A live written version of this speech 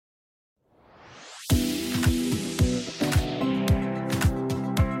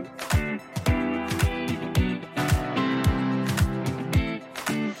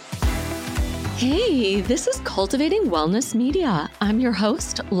Hey, this is Cultivating Wellness Media. I'm your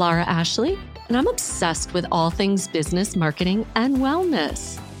host, Laura Ashley, and I'm obsessed with all things business, marketing, and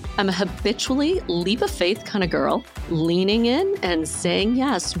wellness. I'm a habitually leap of faith kind of girl, leaning in and saying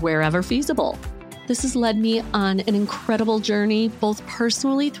yes wherever feasible. This has led me on an incredible journey, both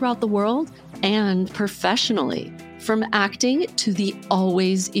personally throughout the world and professionally, from acting to the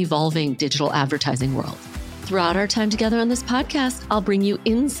always evolving digital advertising world. Throughout our time together on this podcast, I'll bring you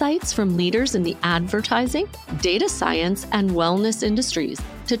insights from leaders in the advertising, data science, and wellness industries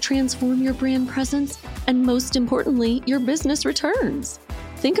to transform your brand presence and, most importantly, your business returns.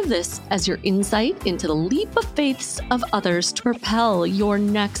 Think of this as your insight into the leap of faiths of others to propel your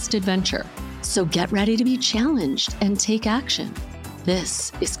next adventure. So get ready to be challenged and take action.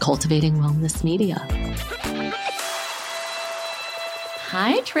 This is Cultivating Wellness Media.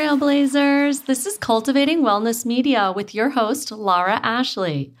 Hi, Trailblazers. This is Cultivating Wellness Media with your host, Laura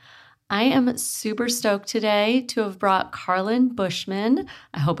Ashley. I am super stoked today to have brought Carlyn Bushman,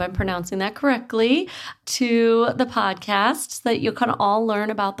 I hope I'm pronouncing that correctly, to the podcast so that you can all learn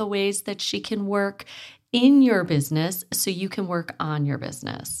about the ways that she can work in your business so you can work on your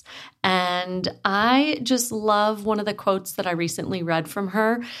business. And I just love one of the quotes that I recently read from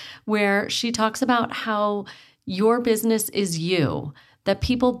her where she talks about how your business is you, that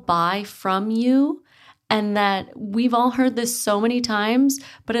people buy from you, and that we've all heard this so many times,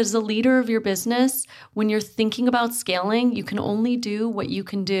 but as a leader of your business, when you're thinking about scaling, you can only do what you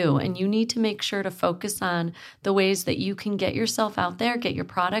can do, and you need to make sure to focus on the ways that you can get yourself out there, get your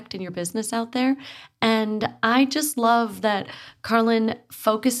product and your business out there. And I just love that Carlyn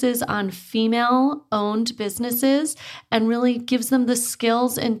focuses on female-owned businesses and really gives them the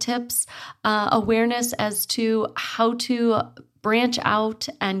skills and tips, awareness as to how to branch out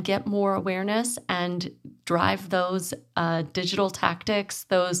and get more awareness and drive those digital tactics,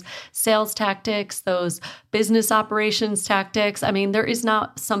 those sales tactics, those business operations tactics. I mean, there is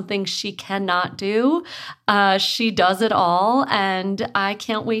not something she cannot do. She does it all, and I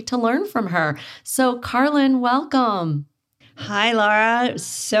can't wait to learn from her. So, Carlyn, welcome. Hi, Laura.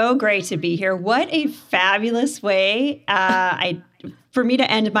 So great to be here. What a fabulous way for me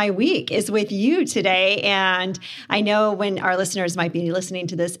to end my week is with you today. And I know when our listeners might be listening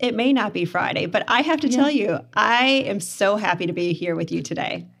to this, it may not be Friday, but I have to tell you, I am so happy to be here with you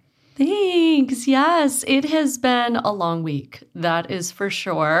today. Thanks. Yes, it has been a long week, that is for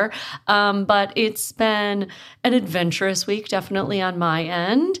sure. But it's been an adventurous week, definitely on my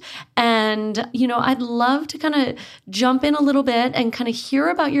end. And, I'd love to kind of jump in a little bit and kind of hear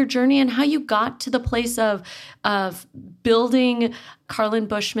about your journey and how you got to the place of building Carlyn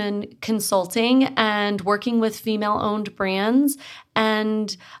Bushman Consulting and working with female-owned brands.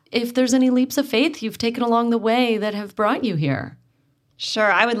 And if there's any leaps of faith you've taken along the way that have brought you here.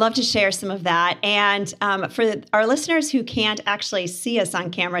 Sure. I would love to share some of that. And for our listeners who can't actually see us on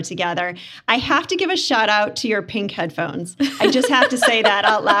camera together, I have to give a shout out to your pink headphones. I just have to say that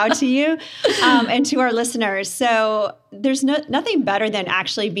out loud to you and to our listeners. So there's nothing better than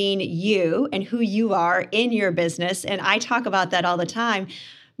actually being you and who you are in your business. And I talk about that all the time.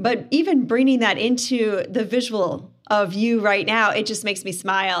 But even bringing that into the visual of you right now, it just makes me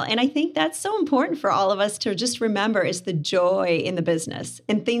smile. And I think that's so important for all of us to just remember is the joy in the business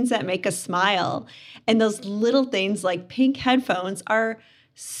and things that make us smile. And those little things like pink headphones are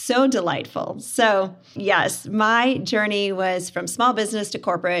so delightful. So yes, my journey was from small business to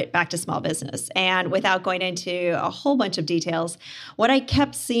corporate, back to small business. And without going into a whole bunch of details, what I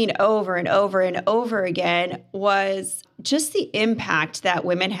kept seeing over and over and over again was just the impact that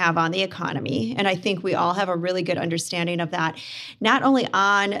women have on the economy. And I think we all have a really good understanding of that, not only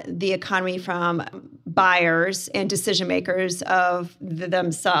on the economy from buyers and decision makers of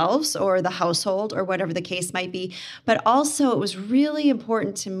themselves or the household or whatever the case might be, but also it was really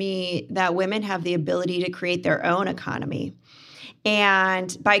important to me that women have the ability to create their own economy.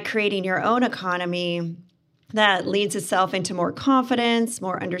 And by creating your own economy, that leads itself into more confidence,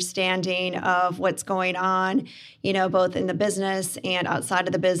 more understanding of what's going on, both in the business and outside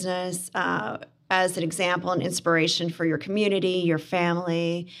of the business, as an example and inspiration for your community, your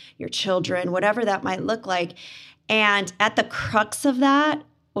family, your children, whatever that might look like. And at the crux of that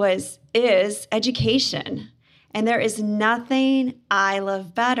is education. And there is nothing I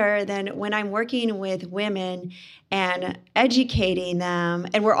love better than when I'm working with women and educating them.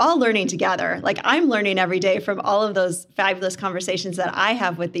 And we're all learning together. Like I'm learning every day from all of those fabulous conversations that I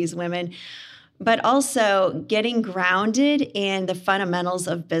have with these women, but also getting grounded in the fundamentals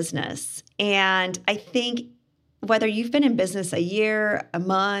of business. And I think whether you've been in business a year, a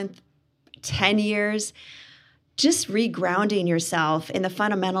month, 10 years, just regrounding yourself in the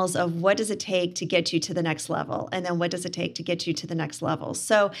fundamentals of what does it take to get you to the next level, and then what does it take to get you to the next level.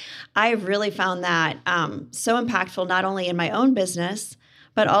 So I've really found that so impactful, not only in my own business,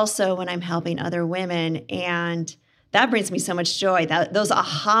 but also when I'm helping other women. And that brings me so much joy, those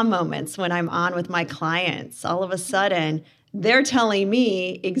aha moments when I'm on with my clients. All of a sudden, they're telling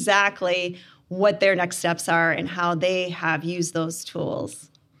me exactly what their next steps are and how they have used those tools.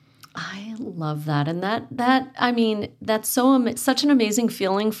 I love that. And that's such an amazing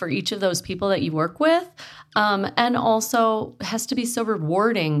feeling for each of those people that you work with. And also has to be so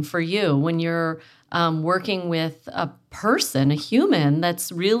rewarding for you when you're working with a person, a human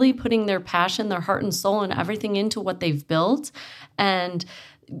that's really putting their passion, their heart and soul and everything into what they've built. And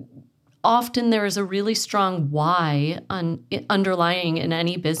often there is a really strong why underlying in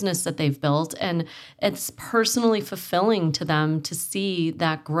any business that they've built, and it's personally fulfilling to them to see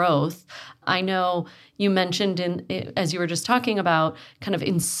that growth. I know you mentioned as you were just talking about kind of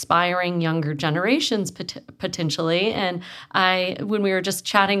inspiring younger generations potentially, and when we were just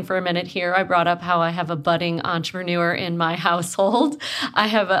chatting for a minute here, I brought up how I have a budding entrepreneur in my household. I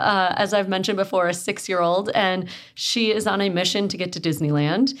have, as I've mentioned before, a 6-year-old, and she is on a mission to get to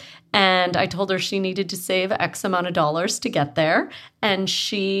Disneyland. And I told her she needed to save X amount of dollars to get there. And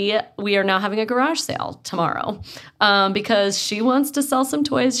we are now having a garage sale tomorrow because she wants to sell some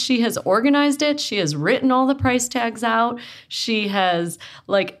toys. She has organized it. She has written all the price tags out. She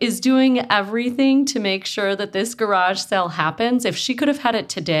is doing everything to make sure that this garage sale happens. If she could have had it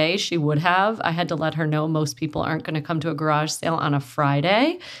today, she would have. I had to let her know most people aren't going to come to a garage sale on a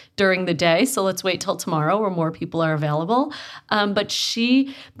Friday during the day. So let's wait till tomorrow where more people are available. But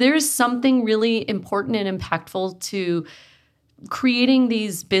there's something really important and impactful to creating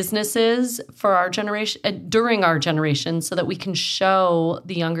these businesses for our generation, during our generation, so that we can show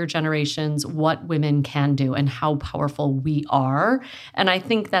the younger generations what women can do and how powerful we are. And I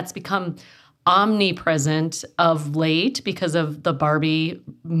think that's become omnipresent of late because of the Barbie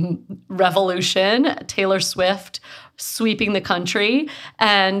revolution, Taylor Swift sweeping the country,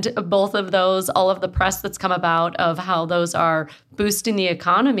 and both of those, all of the press that's come about of how those are boosting the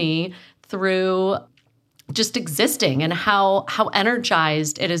economy through just existing, and how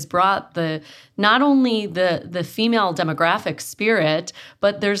energized it has brought not only the female demographic spirit,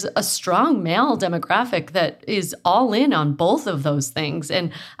 but there's a strong male demographic that is all in on both of those things.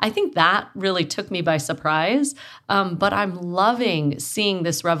 And I think that really took me by surprise. But I'm loving seeing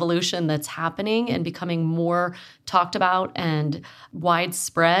this revolution that's happening and becoming more talked about and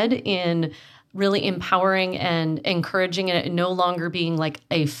widespread in really empowering and encouraging it, no longer being like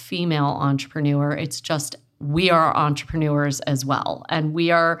a female entrepreneur. It's just, we are entrepreneurs as well. And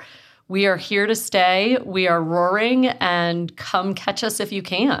we are here to stay. We are roaring, and come catch us if you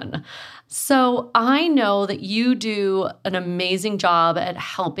can. So I know that you do an amazing job at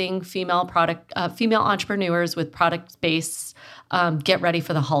helping female entrepreneurs with product-based get ready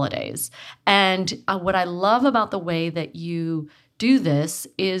for the holidays. And what I love about the way that you do this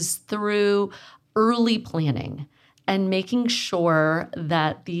is through early planning and making sure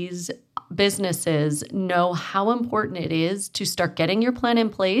that these businesses know how important it is to start getting your plan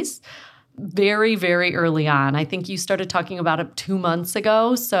in place very, very early on. I think you started talking about it 2 months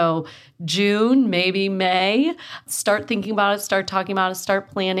ago. So June, maybe May, start thinking about it, start talking about it, start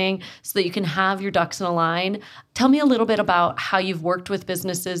planning so that you can have your ducks in a line. Tell me a little bit about how you've worked with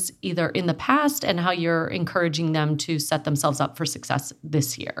businesses either in the past and how you're encouraging them to set themselves up for success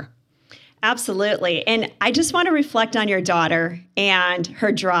this year. Absolutely. And I just want to reflect on your daughter and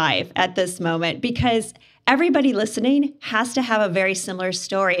her drive at this moment, because everybody listening has to have a very similar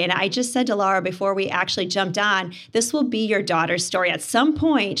story. And I just said to Laura before we actually jumped on, this will be your daughter's story. At some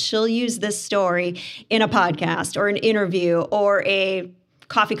point, she'll use this story in a podcast or an interview or a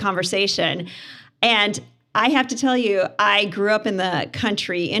coffee conversation. And I have to tell you, I grew up in the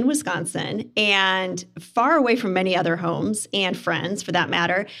country in Wisconsin, and far away from many other homes and friends for that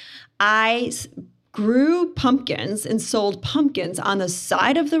matter. I grew pumpkins and sold pumpkins on the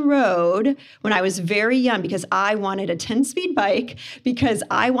side of the road when I was very young, because I wanted a 10-speed bike, because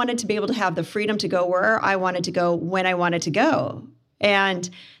I wanted to be able to have the freedom to go where I wanted to go when I wanted to go. And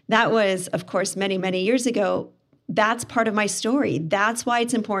that was, of course, many, many years ago. That's part of my story. That's why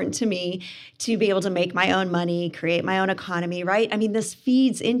it's important to me to be able to make my own money, create my own economy, right? I mean, this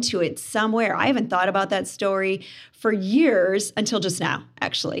feeds into it somewhere. I haven't thought about that story for years until just now,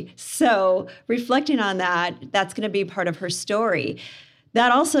 actually. So reflecting on that, that's going to be part of her story.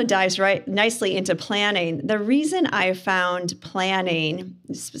 That also dives right nicely into planning. The reason I found planning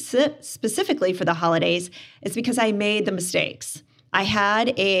specifically for the holidays is because I made the mistakes. I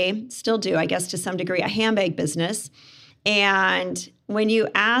had still do, I guess to some degree, a handbag business. And when you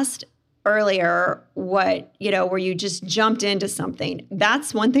asked earlier where you just jumped into something,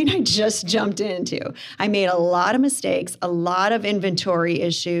 that's one thing I just jumped into. I made a lot of mistakes, a lot of inventory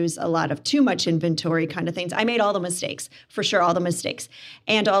issues, a lot of too much inventory kind of things. I made all the mistakes, for sure, all the mistakes.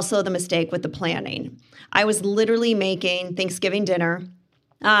 And also the mistake with the planning. I was literally making Thanksgiving dinner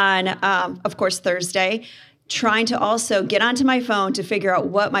on, of course, Thursday, trying to also get onto my phone to figure out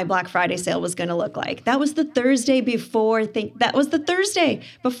what my Black Friday sale was going to look like. That was the Thursday before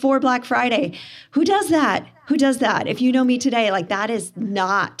Black Friday. Who does that? Who does that? If you know me today, like that is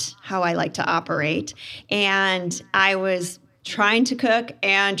not how I like to operate. And I was trying to cook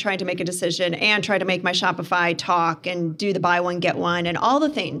and trying to make a decision and try to make my Shopify talk and do the buy one, get one and all the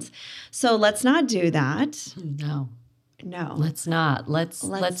things. So let's not do that. No. No. Let's not. Let's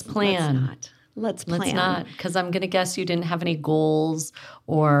plan. Let's plan. Let's not, because I'm going to guess you didn't have any goals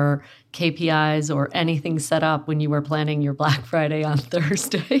or KPIs or anything set up when you were planning your Black Friday on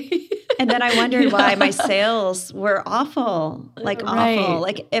Thursday. And then I wondered why my sales were awful, awful.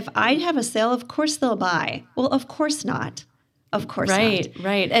 Like if I have a sale, of course they'll buy. Well, of course not. Of course not.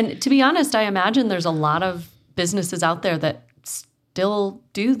 Right. And to be honest, I imagine there's a lot of businesses out there that still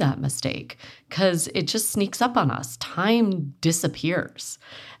do that mistake because it just sneaks up on us. Time disappears.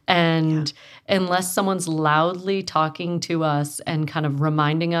 And unless someone's loudly talking to us and kind of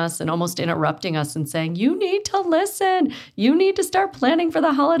reminding us and almost interrupting us and saying, you need to listen, you need to start planning for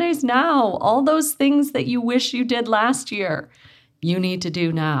the holidays now. All those things that you wish you did last year, you need to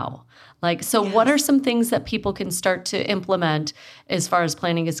do now. What are some things that people can start to implement as far as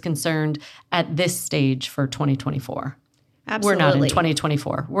planning is concerned at this stage for 2024? Absolutely. We're not in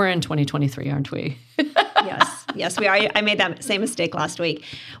 2024. We're in 2023, aren't we? Yes, we are. I made that same mistake last week.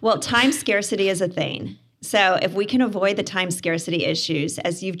 Well, time scarcity is a thing. So if we can avoid the time scarcity issues,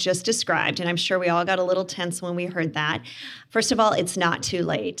 as you've just described, and I'm sure we all got a little tense when we heard that, first of all, it's not too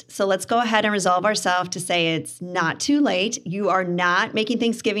late. So let's go ahead and resolve ourselves to say it's not too late. You are not making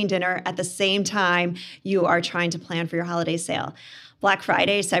Thanksgiving dinner at the same time you are trying to plan for your holiday sale. Black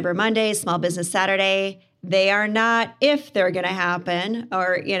Friday, Cyber Monday, Small Business Saturday, they are not if they're going to happen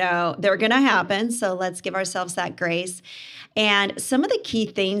or, they're going to happen. So let's give ourselves that grace. And some of the key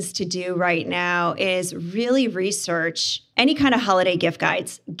things to do right now is really research any kind of holiday gift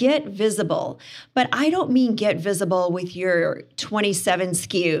guides. Get visible. But I don't mean get visible with your 27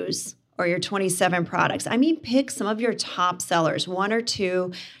 SKUs or your 27 products. I mean, pick some of your top sellers, one or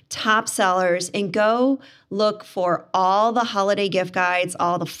two top sellers, and go look for all the holiday gift guides,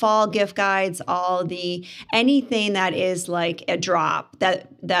 all the fall gift guides, anything that is like a drop,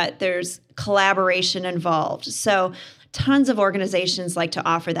 that there's collaboration involved. So tons of organizations like to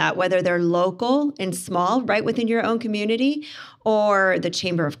offer that, whether they're local and small, right within your own community, or the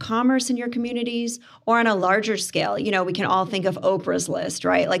Chamber of Commerce in your communities, or on a larger scale. We can all think of Oprah's list,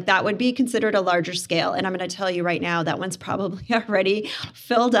 right? Like that would be considered a larger scale. And I'm going to tell you right now, that one's probably already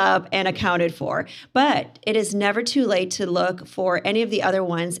filled up and accounted for. But it is never too late to look for any of the other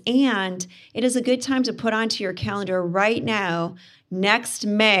ones. And it is a good time to put onto your calendar right now, next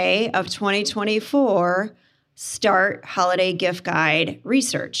May of 2024, start holiday gift guide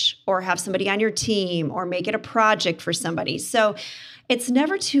research or have somebody on your team or make it a project for somebody. So it's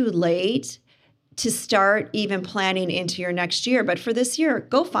never too late to start even planning into your next year. But for this year,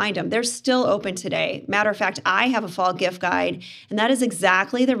 go find them. They're still open today. Matter of fact, I have a fall gift guide, and that is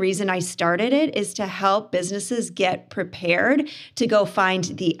exactly the reason I started it, is to help businesses get prepared to go find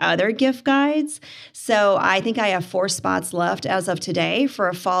the other gift guides. So I think I have 4 spots left as of today for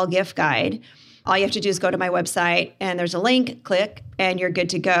a fall gift guide. All you have to do is go to my website and there's a link, click, and you're good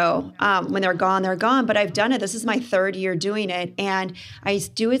to go. When they're gone, they're gone. But I've done it. This is my 3rd year doing it. And I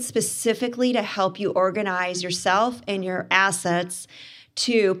do it specifically to help you organize yourself and your assets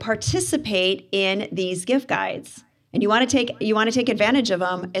to participate in these gift guides. And you want to take advantage of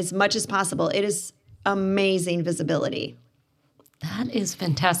them as much as possible. It is amazing visibility. That is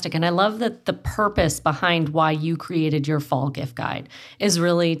fantastic. And I love that the purpose behind why you created your fall gift guide is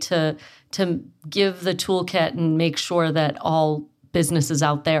really to give the toolkit and make sure that all businesses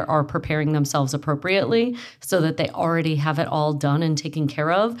out there are preparing themselves appropriately so that they already have it all done and taken care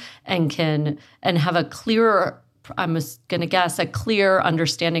of and have a clearer, I'm going to guess, a clear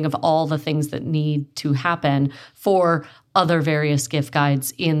understanding of all the things that need to happen for other various gift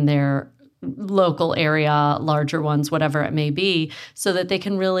guides in their local area, larger ones, whatever it may be, so that they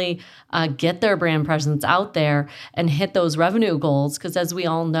can really get their brand presence out there and hit those revenue goals. Because as we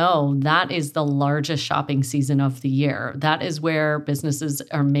all know, that is the largest shopping season of the year. That is where businesses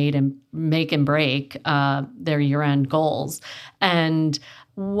are make and break their year-end goals. And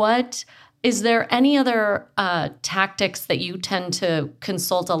is there any other tactics that you tend to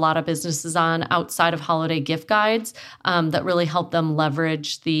consult a lot of businesses on outside of holiday gift guides that really help them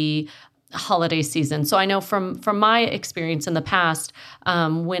leverage the holiday season? So I know from my experience in the past,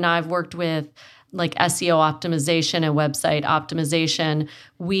 when I've worked with like SEO optimization and website optimization,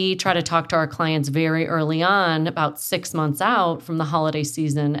 we try to talk to our clients very early on, about 6 months out from the holiday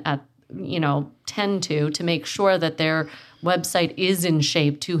season tend to make sure that their website is in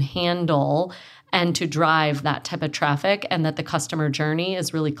shape to handle and to drive that type of traffic, and that the customer journey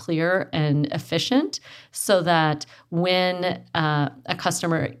is really clear and efficient, so that when a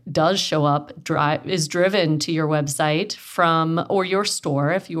customer does show up, is driven to your website or your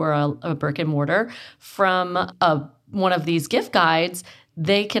store, if you are a brick and mortar, from one of these gift guides,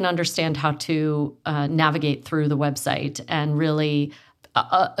 they can understand how to navigate through the website and really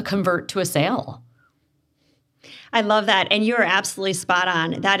convert to a sale. I love that. And you're absolutely spot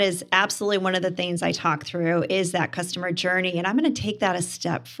on. That is absolutely one of the things I talk through is that customer journey. And I'm going to take that a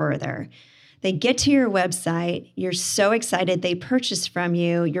step further. They get to your website. You're so excited. They purchase from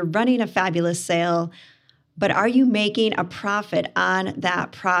you. You're running a fabulous sale. But are you making a profit on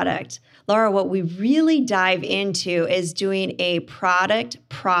that product? Laura, what we really dive into is doing a product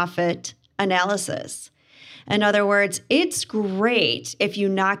profit analysis. In other words, it's great if you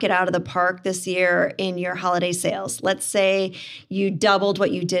knock it out of the park this year in your holiday sales. Let's say you doubled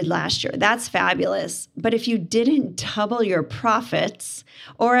what you did last year. That's fabulous. But if you didn't double your profits,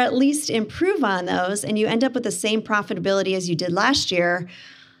 or at least improve on those, and you end up with the same profitability as you did last year,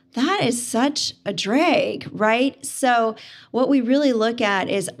 that is such a drag, right? So what we really look at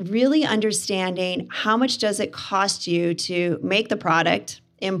is really understanding how much does it cost you to make the product,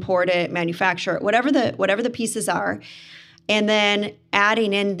 import it, manufacture it, whatever the pieces are, and then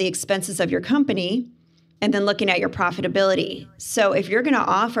adding in the expenses of your company, and then looking at your profitability. So if you're going to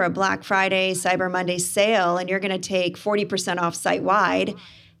offer a Black Friday, Cyber Monday sale, and you're going to take 40% off site-wide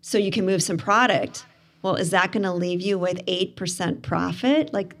so you can move some product, well, is that going to leave you with 8%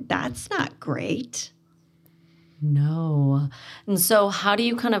 profit? Like, that's not great. No. And so how do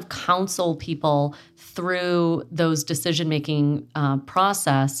you kind of counsel people through those decision-making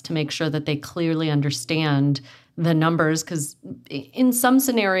process to make sure that they clearly understand the numbers? Because in some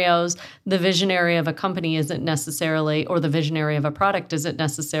scenarios, the visionary of a company isn't necessarily, or the visionary of a product isn't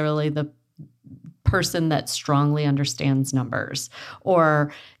necessarily the person that strongly understands numbers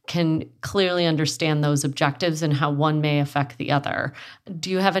or can clearly understand those objectives and how one may affect the other. Do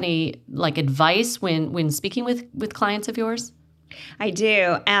you have any advice when speaking with clients of yours? I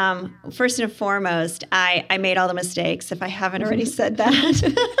do. First and foremost, I made all the mistakes, if I haven't already said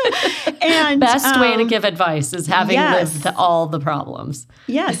that. And best way to give advice is having lived all the problems.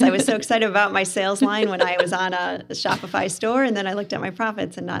 Yes, I was so excited about my sales line when I was on a Shopify store, and then I looked at my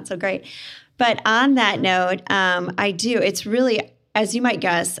profits and not so great. But on that note, I do. It's really, as you might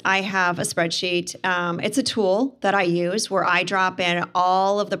guess, I have a spreadsheet. It's a tool that I use where I drop in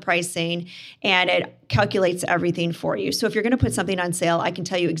all of the pricing and it calculates everything for you. So if you're going to put something on sale, I can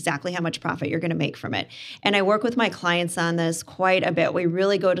tell you exactly how much profit you're going to make from it. And I work with my clients on this quite a bit. We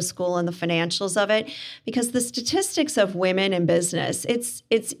really go to school on the financials of it because the statistics of women in business,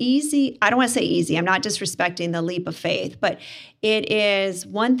 it's easy. I don't want to say easy. I'm not disrespecting the leap of faith, but it is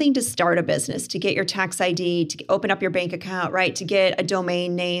one thing to start a business, to get your tax ID, to open up your bank account, right? To get a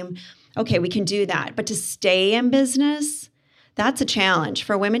domain name. Okay, we can do that. But to stay in business, that's a challenge.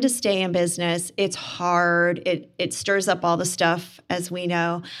 For women to stay in business, it's hard. It stirs up all the stuff, as we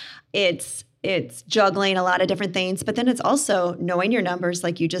know. It's juggling a lot of different things, but then it's also knowing your numbers,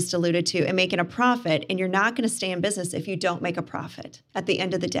 like you just alluded to, and making a profit. And you're not going to stay in business if you don't make a profit at the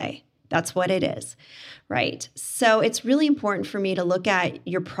end of the day. That's what it is, right? So it's really important for me to look at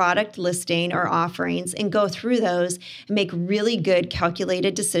your product listing or offerings and go through those and make really good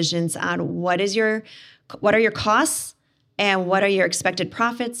calculated decisions on what are your costs and what are your expected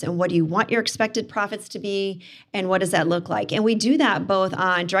profits and what do you want your expected profits to be and what does that look like? And we do that both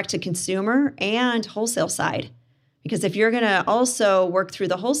on direct to consumer and wholesale side. Because if you're going to also work through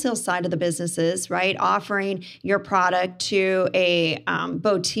the wholesale side of the businesses, right, offering your product to a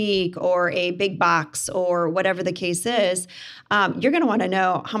boutique or a big box or whatever the case is, you're going to want to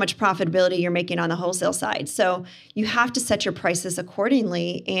know how much profitability you're making on the wholesale side. So you have to set your prices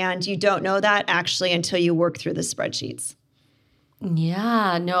accordingly, and you don't know that actually until you work through the spreadsheets.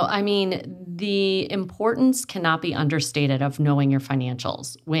 Yeah, no, I mean, the importance cannot be understated of knowing your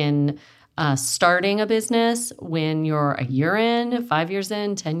financials. When starting a business, when you're a year in, 5 years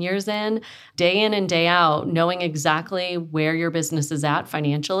in, 10 years in and day out, knowing exactly where your business is at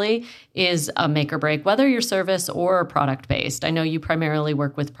financially is a make or break, whether you're service or product based. I know you primarily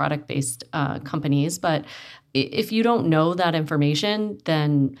work with product based companies, but if you don't know that information,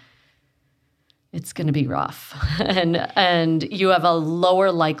 then it's going to be rough. and you have a lower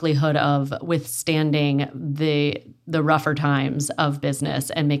likelihood of withstanding the rougher times of business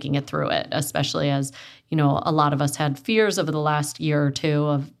and making it through it, especially as, a lot of us had fears over the last year or two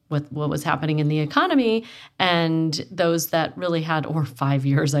of with what was happening in the economy, and those that really had, or 5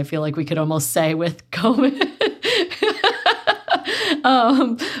 years, I feel like we could almost say, with COVID.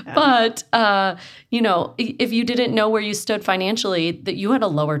 But if you didn't know where you stood financially, that you had a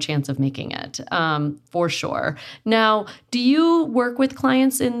lower chance of making it, for sure. Now, do you work with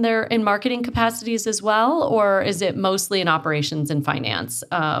clients in marketing capacities as well, or is it mostly in operations and finance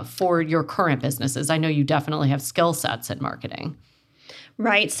for your current businesses? I know you definitely have skill sets in marketing.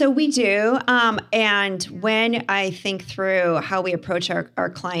 Right. So we do. And when I think through how we approach our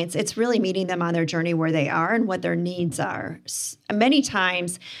clients, it's really meeting them on their journey where they are and what their needs are. Many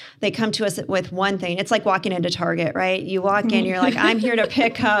times they come to us with one thing. It's like walking into Target, right? You walk in, you're like, I'm here to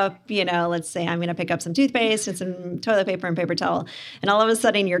pick up, let's say I'm going to pick up some toothpaste and some toilet paper and paper towel. And all of a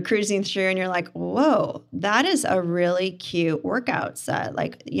sudden you're cruising through and you're like, whoa, that is a really cute workout set.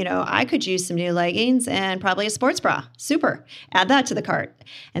 Like, I could use some new leggings and probably a sports bra. Super. Add that to the cart.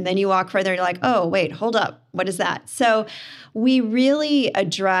 And then you walk further and you're like, oh, wait, hold up. What is that? So we really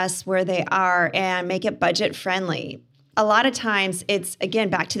address where they are and make it budget friendly. A lot of times it's, again,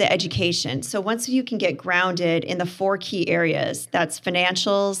 back to the education. So once you can get grounded in the 4 key areas, that's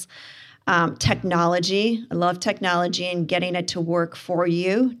financials, technology. I love technology and getting it to work for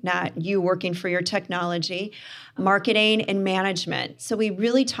you, not you working for your technology. Marketing and management. So we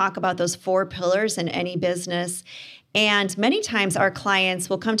really talk about those 4 pillars in any business. And many times our clients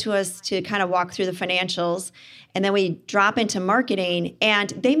will come to us to kind of walk through the financials, and then we drop into marketing, and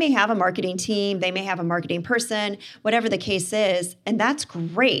they may have a marketing team, they may have a marketing person, whatever the case is, and that's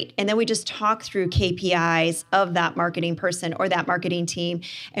great. And then we just talk through KPIs of that marketing person or that marketing team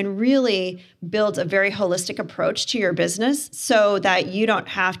and really build a very holistic approach to your business so that you don't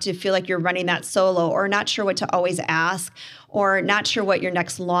have to feel like you're running that solo or not sure what to always ask, or not sure what your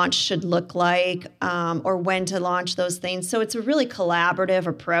next launch should look like, or when to launch those things. So it's a really collaborative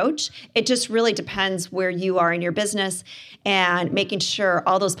approach. It just really depends where you are in your business and making sure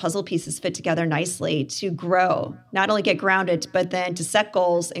all those puzzle pieces fit together nicely to grow, not only get grounded, but then to set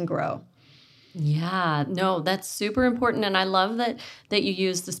goals and grow. Yeah, no, that's super important. And I love that you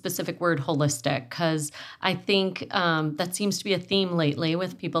use the specific word holistic, because I think that seems to be a theme lately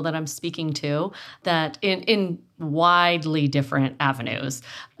with people that I'm speaking to, that in widely different avenues,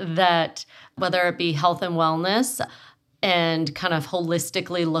 that whether it be health and wellness and kind of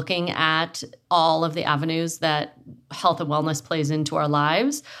holistically looking at all of the avenues that health and wellness plays into our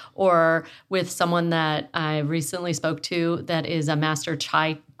lives, or with someone that I recently spoke to that is a master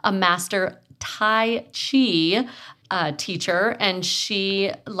Tai Chi teacher, and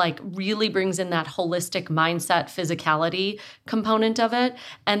she really brings in that holistic mindset, physicality component of it.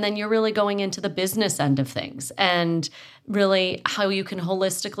 And then you're really going into the business end of things and really how you can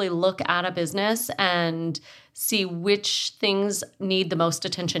holistically look at a business and see which things need the most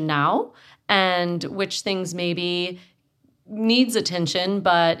attention now and which things maybe needs attention,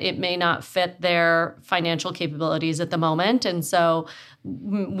 but it may not fit their financial capabilities at the moment. And so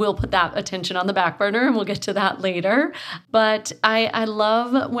we'll put that attention on the back burner, and we'll get to that later. But I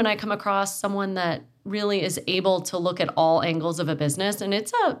love when I come across someone that really is able to look at all angles of a business, and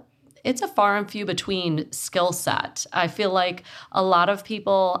it's a far and few between skill set. I feel like a lot of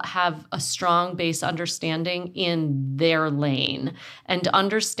people have a strong base understanding in their lane and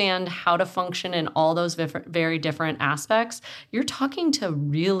understand how to function in all those very different aspects. You're talking to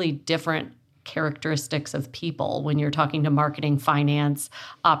really different characteristics of people when you're talking to marketing, finance,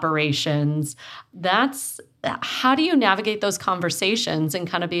 operations. How do you navigate those conversations and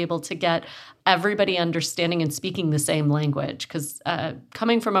kind of be able to get everybody understanding and speaking the same language? Because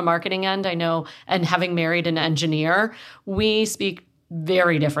coming from a marketing end, I know, and having married an engineer, we speak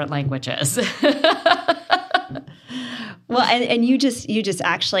very different languages. Well, and you just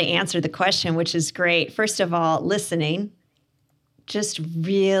actually answered the question, which is great. First of all, listening. just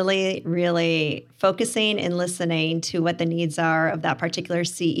really, really focusing and listening to what the needs are of that particular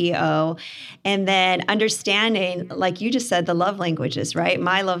CEO. And then understanding, like you just said, the love languages, right?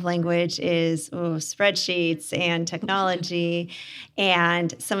 My love language is spreadsheets and technology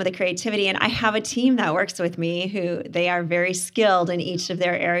and some of the creativity. And I have a team that works with me who they are very skilled in each of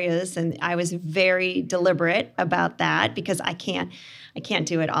their areas. And I was very deliberate about that because I can't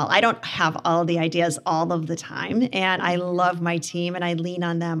do it all. I don't have all the ideas all of the time. And I love my team and I lean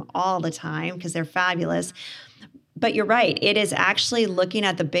on them all the time because they're fabulous. But you're right. It is actually looking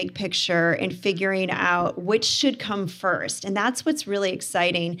at the big picture and figuring out which should come first. And that's what's really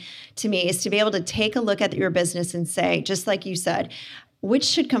exciting to me, is to be able to take a look at your business and say, just like you said, which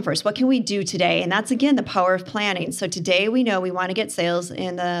should come first? What can we do today? And that's, again, the power of planning. So today we know we want to get sales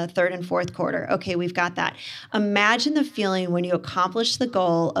in the third and fourth quarter. Okay, we've got that. Imagine the feeling when you accomplish the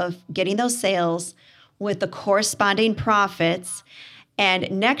goal of getting those sales with the corresponding profits.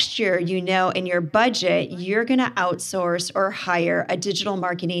 And next year, in your budget, you're going to outsource or hire a digital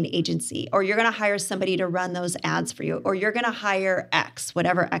marketing agency, or you're going to hire somebody to run those ads for you, or you're going to hire X,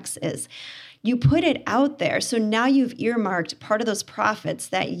 whatever X is. You put it out there. So now you've earmarked part of those profits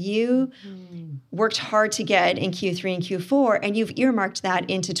that you worked hard to get in Q3 and Q4, and you've earmarked that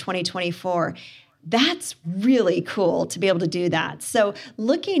into 2024. That's really cool to be able to do that. So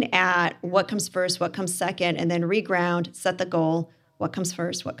looking at what comes first, what comes second, and then reground, set the goal. What comes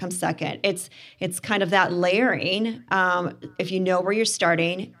first? What comes second? It's kind of that layering. If you know where you're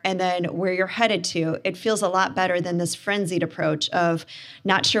starting and then where you're headed to, it feels a lot better than this frenzied approach of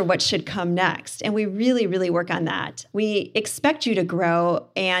not sure what should come next. And we really, really work on that. We expect you to grow,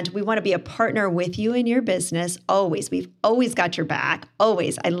 and we want to be a partner with you in your business. Always. We've always got your back.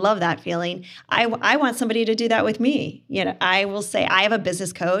 Always. I love that feeling. I want somebody to do that with me. I will say I have a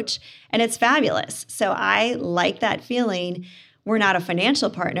business coach, and it's fabulous. So I like that feeling. We're not a financial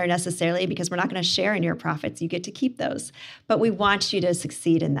partner necessarily because we're not going to share in your profits. You get to keep those. But we want you to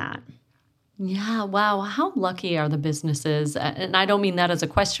succeed in that. Yeah. Wow. How lucky are the businesses? And I don't mean that as a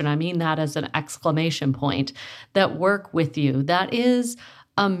question. I mean that as an exclamation point, that work with you. That is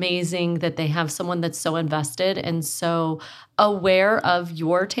amazing that they have someone that's so invested and so aware of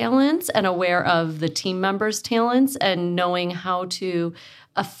your talents and aware of the team members' talents and knowing how to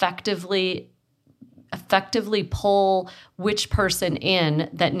effectively pull which person in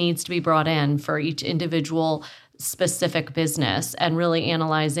that needs to be brought in for each individual specific business, and really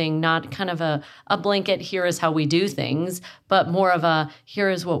analyzing not kind of a blanket, here is how we do things, but more of a, here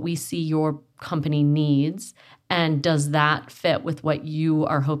is what we see your company needs, and does that fit with what you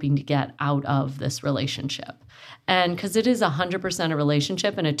are hoping to get out of this relationship? And because it is 100% a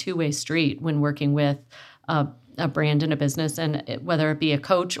relationship and a two-way street when working with a brand and a business, and whether it be a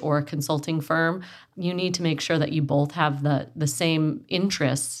coach or a consulting firm, you need to make sure that you both have the same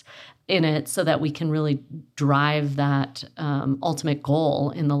interests in it so that we can really drive that ultimate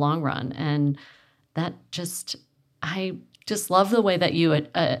goal in the long run. And that I just love the way that you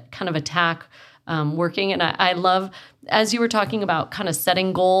kind of attack working. And I love, as you were talking about kind of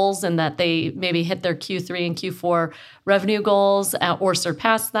setting goals and that they maybe hit their Q3 and Q4 revenue goals or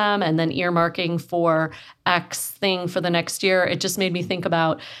surpass them, and then earmarking for X thing for the next year. It just made me think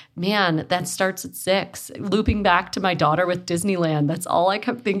about, man, that starts at 6. Looping back to my daughter with Disneyland, that's all I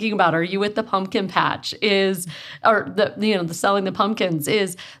kept thinking about. Are you at the pumpkin patch? Or the selling the pumpkins,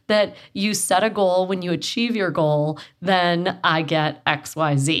 is that you set a goal. When you achieve your goal, then I get X,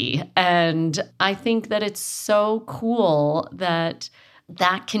 Y, Z. And I think that it's so cool that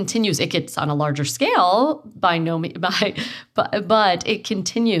continues. It gets on a larger scale but it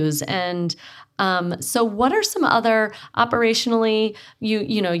continues. And so what are some other operationally,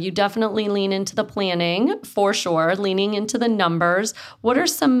 you definitely lean into the planning for sure, leaning into the numbers. What are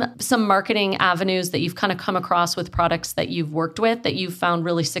some marketing avenues that you've kind of come across with products that you've worked with that you've found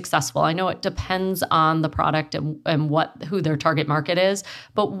really successful? I know it depends on the product and who their target market is,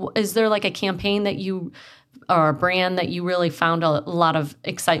 but is there like a campaign that you or a brand that you really found a lot of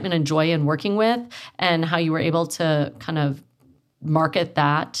excitement and joy in working with, and how you were able to kind of market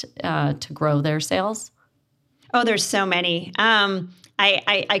that to grow their sales? Oh, there's so many.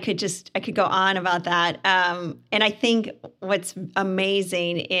 I could go on about that. And I think what's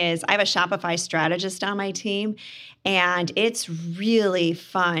amazing is I have a Shopify strategist on my team, and it's really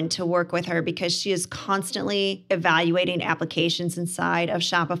fun to work with her because she is constantly evaluating applications inside of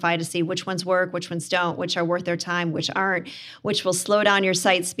Shopify to see which ones work, which ones don't, which are worth their time, which aren't, which will slow down your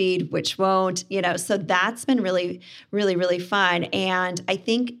site speed, which won't, so that's been really, really, really fun. And I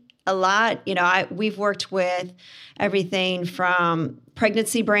think a lot, we've worked with everything from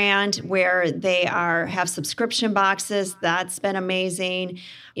pregnancy brand where they have subscription boxes. That's been amazing.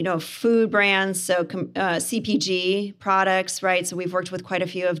 Food brands, so CPG products, right? So we've worked with quite a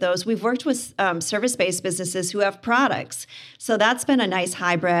few of those. We've worked with service-based businesses who have products. So that's been a nice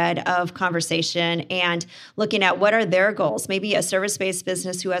hybrid of conversation and looking at what are their goals. Maybe a service-based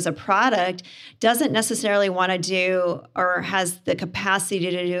business who has a product doesn't necessarily want to do or has the capacity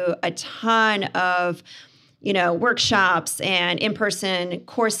to do a ton of workshops and in-person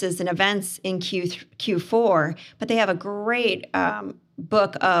courses and events in Q4, but they have a great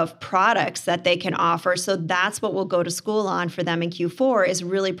book of products that they can offer. So that's what we'll go to school on for them in Q4 is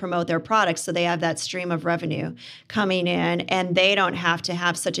really promote their products so they have that stream of revenue coming in and they don't have to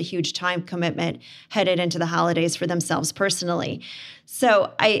have such a huge time commitment headed into the holidays for themselves personally.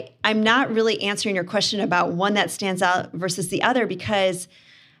 So I'm not really answering your question about one that stands out versus the other because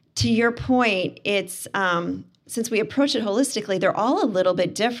to your point, it's since we approach it holistically, they're all a little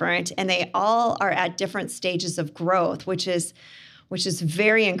bit different and they all are at different stages of growth, which is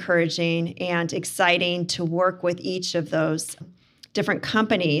very encouraging and exciting to work with each of those different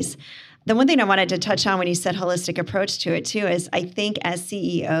companies. The one thing I wanted to touch on when you said holistic approach to it too is I think as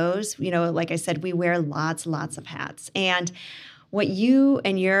CEOs, like I said, we wear lots of hats. And what you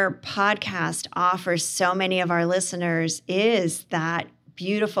and your podcast offers so many of our listeners is that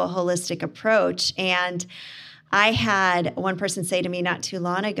beautiful holistic approach. And I had one person say to me not too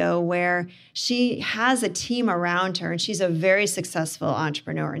long ago where she has a team around her and she's a very successful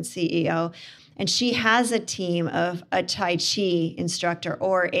entrepreneur and CEO. And she has a team of a Tai Chi instructor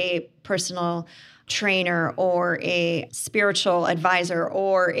or a personal trainer or a spiritual advisor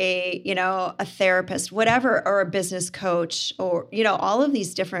or a therapist, whatever, or a business coach or, all of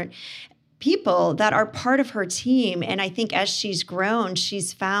these different people that are part of her team. And I think as she's grown,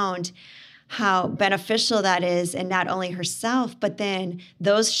 she's found how beneficial that is, and not only herself, but then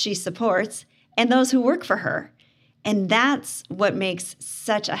those she supports and those who work for her. And that's what makes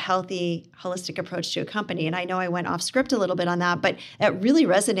such a healthy, holistic approach to a company. And I know I went off script a little bit on that, but that really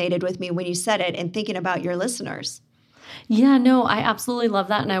resonated with me when you said it and thinking about your listeners. Yeah, no, I absolutely love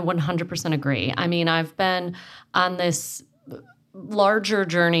that. And I 100% agree. I mean, I've been on this larger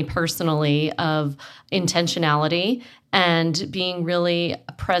journey personally of intentionality and being really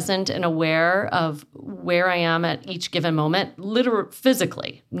present and aware of where I am at each given moment, literally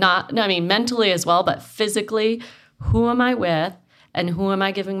physically, mentally as well, but physically, who am I with and who am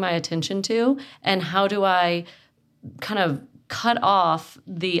I giving my attention to? And how do I kind of cut off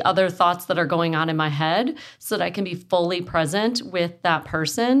the other thoughts that are going on in my head so that I can be fully present with that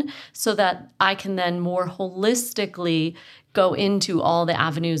person so that I can then more holistically go into all the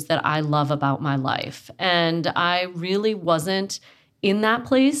avenues that I love about my life. And I really wasn't in that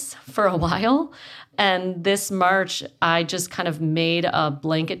place for a while. And this March, I just kind of made a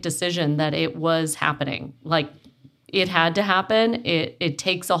blanket decision that it was happening. Like, it had to happen. It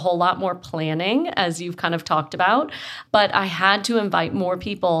takes a whole lot more planning, as you've kind of talked about. But I had to invite more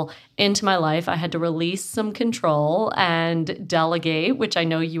people into my life. I had to release some control and delegate, which I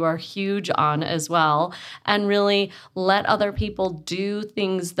know you are huge on as well, and really let other people do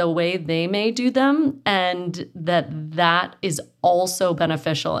things the way they may do them, and that is also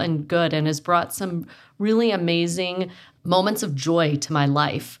beneficial and good and has brought some really amazing moments of joy to my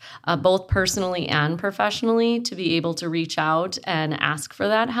life, both personally and professionally, to be able to reach out and ask for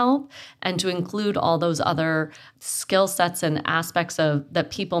that help and to include all those other skill sets and aspects of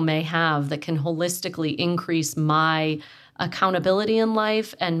that people may have that can holistically increase my accountability in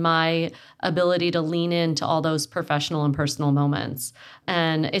life and my ability to lean into all those professional and personal moments.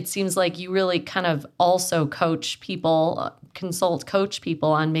 And it seems like you really kind of also coach people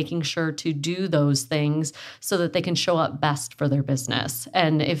on making sure to do those things so that they can show up best for their business.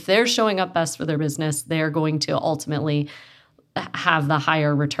 And if they're showing up best for their business, they're going to ultimately have the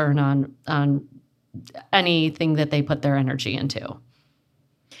higher return on anything that they put their energy into.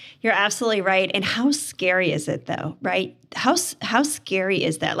 You're absolutely right. And how scary is it though, right? How scary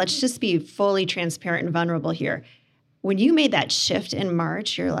is that? Let's just be fully transparent and vulnerable here. When you made that shift in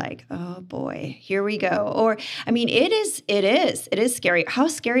March, you're like, oh boy, here we go. Or, I mean, it is scary. How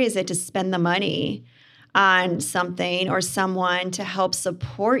scary is it to spend the money on something or someone to help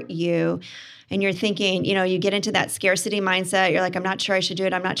support you? And you're thinking, you get into that scarcity mindset. You're like, I'm not sure I should do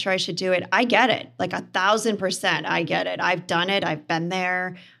it. I'm not sure I should do it. I get it. Like 1,000%. I get it. I've done it. I've been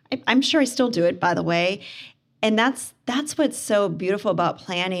there. I'm sure I still do it, by the way. And that's what's so beautiful about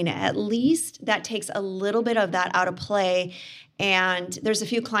planning. At least that takes a little bit of that out of play. And there's a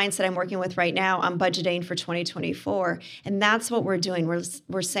few clients that I'm working with right now on budgeting for 2024. And that's what we're doing.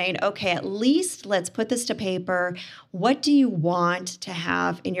 We're saying, okay, at least let's put this to paper. What do you want to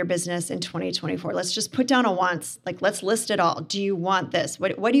have in your business in 2024? Let's just put down a wants. Like, let's list it all. Do you want this?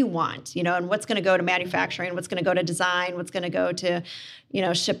 What do you want? And what's going to go to manufacturing? What's going to go to design? What's going to go to,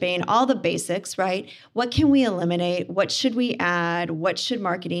 shipping? All the basics, right? What can we eliminate? What should we add? What should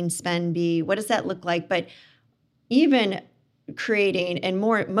marketing spend be? What does that look like? But even creating, and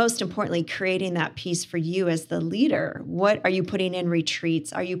most importantly, creating that piece for you as the leader. What are you putting in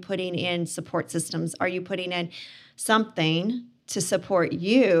retreats? Are you putting in support systems? Are you putting in something to support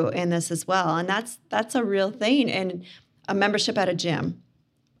you in this as well? And that's a real thing. And a membership at a gym,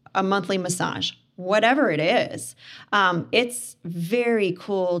 a monthly massage, whatever it is, it's very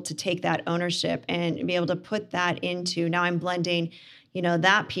cool to take that ownership and be able to put that into, now I'm blending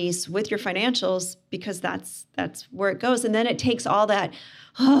that piece with your financials, because that's where it goes. And then it takes all that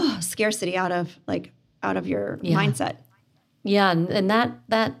scarcity out of your mindset. Yeah. And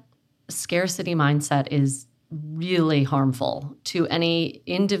that scarcity mindset is really harmful to any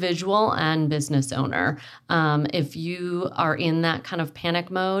individual and business owner. If you are in that kind of panic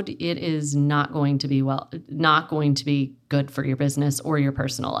mode, it is not going to be good for your business or your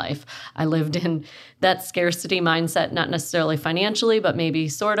personal life. I lived in that scarcity mindset, not necessarily financially, but maybe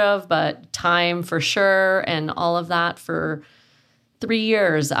sort of, but time for sure. And all of that for 3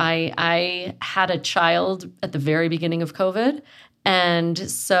 years. I had a child at the very beginning of COVID. And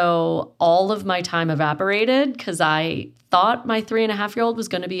so all of my time evaporated because I thought my 3.5-year-old was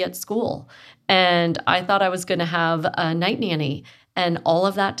going to be at school. And I thought I was going to have a night nanny. And all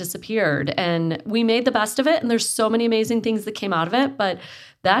of that disappeared. And we made the best of it. And there's so many amazing things that came out of it. But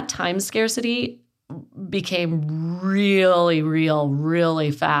that time scarcity became really real,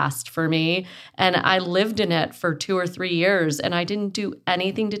 really fast for me. And I lived in it for 2 or 3 years. And I didn't do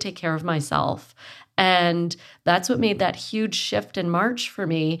anything to take care of myself. And that's what made that huge shift in March for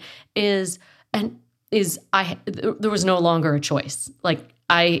me there was no longer a choice. Like,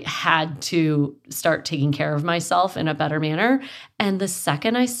 I had to start taking care of myself in a better manner. And the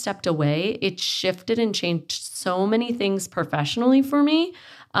second I stepped away, it shifted and changed so many things professionally for me,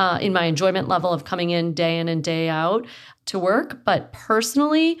 in my enjoyment level of coming in and day out to work. But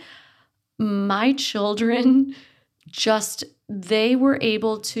personally, my children they were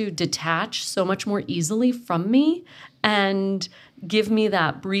able to detach so much more easily from me and give me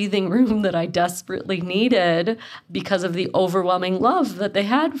that breathing room that I desperately needed because of the overwhelming love that they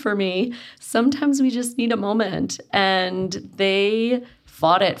had for me. Sometimes we just need a moment, and they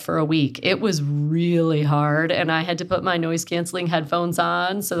fought it for a week. It was really hard, and I had to put my noise-canceling headphones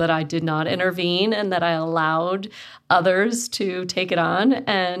on so that I did not intervene and that I allowed others to take it on.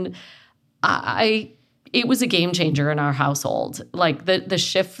 And it was a game changer in our household. Like, the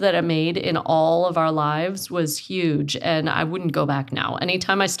shift that it made in all of our lives was huge, and I wouldn't go back now.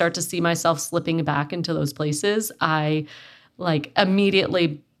 Anytime I start to see myself slipping back into those places, I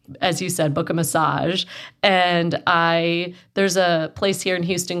immediately, as you said, book a massage. And there's a place here in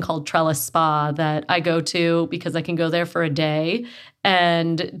Houston called Trellis Spa that I go to because I can go there for a day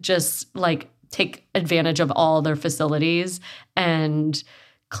and just take advantage of all their facilities and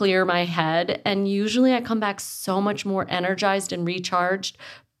clear my head. And usually I come back so much more energized and recharged.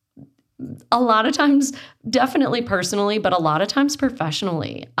 A lot of times, definitely personally, but a lot of times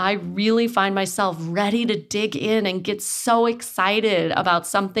professionally. I really find myself ready to dig in and get so excited about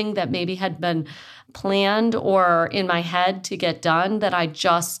something that maybe had been planned or in my head to get done that I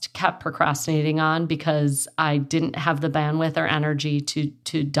just kept procrastinating on because I didn't have the bandwidth or energy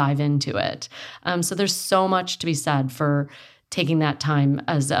to dive into it. So there's so much to be said for taking that time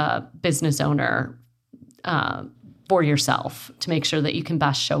as a business owner for yourself to make sure that you can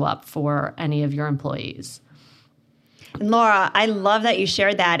best show up for any of your employees. And Laura, I love that you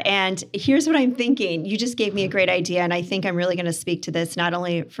shared that. And here's what I'm thinking. You just gave me a great idea. And I think I'm really going to speak to this, not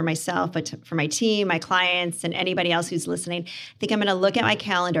only for myself, but for my team, my clients, and anybody else who's listening. I think I'm going to look at my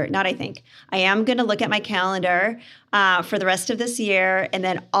calendar. I am going to look at my calendar for the rest of this year and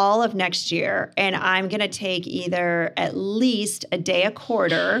then all of next year. And I'm going to take either at least a day a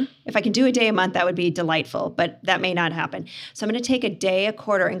quarter. If I can do a day a month, that would be delightful, but that may not happen. So I'm going to take a day a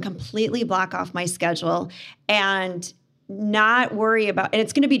quarter and completely block off my schedule and not worry about, and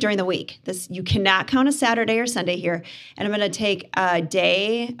it's going to be during the week. You cannot count a Saturday or Sunday here. And I'm going to take a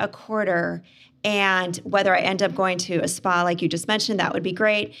day a quarter, and whether I end up going to a spa like you just mentioned, that would be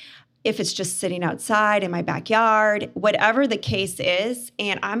great. If it's just sitting outside in my backyard, whatever the case is,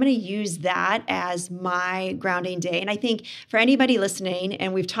 and I'm going to use that as my grounding day. And I think for anybody listening,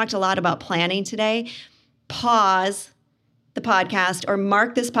 and we've talked a lot about planning today, pause, the podcast or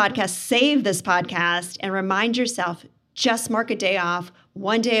mark this podcast, save this podcast, and remind yourself, just mark a day off,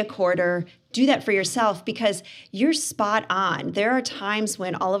 1 day a quarter. Do that for yourself because you're spot on. There are times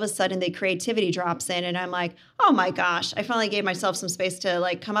when all of a sudden the creativity drops in and I'm like, oh my gosh, I finally gave myself some space to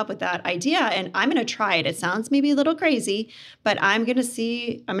like come up with that idea and I'm going to try it. It sounds maybe a little crazy, but I'm going to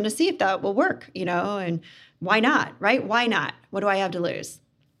see if that will work, and why not, right? Why not? What do I have to lose?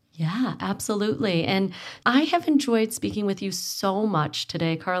 Yeah, absolutely. And I have enjoyed speaking with you so much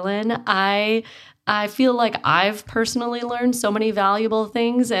today, Carlyn. I feel like I've personally learned so many valuable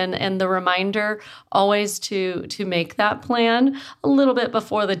things and the reminder always to make that plan a little bit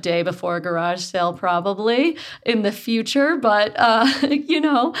before the day before a garage sale, probably in the future. But,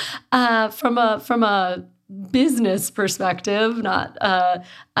 from a business perspective, not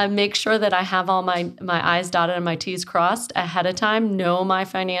I make sure that I have all my I's dotted and my T's crossed ahead of time, know my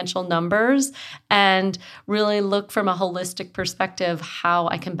financial numbers, and really look from a holistic perspective how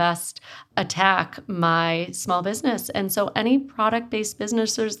I can best attack my small business. And so any product-based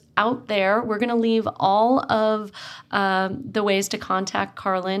businesses out there, we're going to leave all of the ways to contact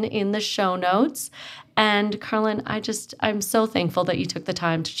Carlyn in the show notes. And Carlyn, I'm so thankful that you took the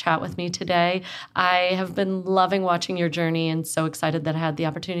time to chat with me today. I have been loving watching your journey and so excited that I had the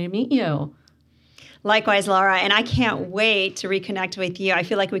opportunity to meet you. Likewise, Laura, and I can't wait to reconnect with you. I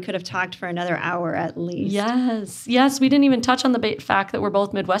feel like we could have talked for another hour at least. Yes. We didn't even touch on the fact that we're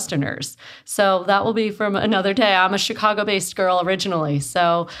both Midwesterners. So that will be from another day. I'm a Chicago-based girl originally,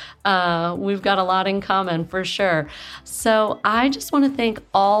 so we've got a lot in common for sure. So I just want to thank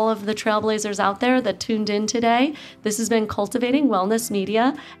all of the trailblazers out there that tuned in today. This has been Cultivating Wellness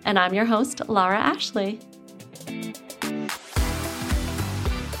Media, and I'm your host, Laura Ashley.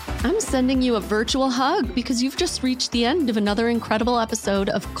 I'm sending you a virtual hug because you've just reached the end of another incredible episode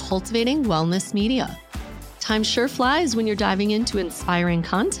of Cultivating Wellness Media. Time sure flies when you're diving into inspiring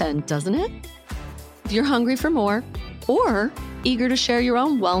content, doesn't it? If you're hungry for more or eager to share your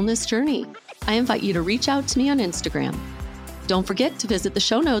own wellness journey, I invite you to reach out to me on Instagram. Don't forget to visit the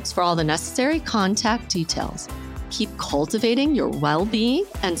show notes for all the necessary contact details. Keep cultivating your well-being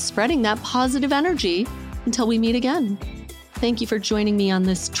and spreading that positive energy until we meet again. Thank you for joining me on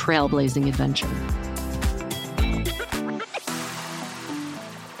this trailblazing adventure.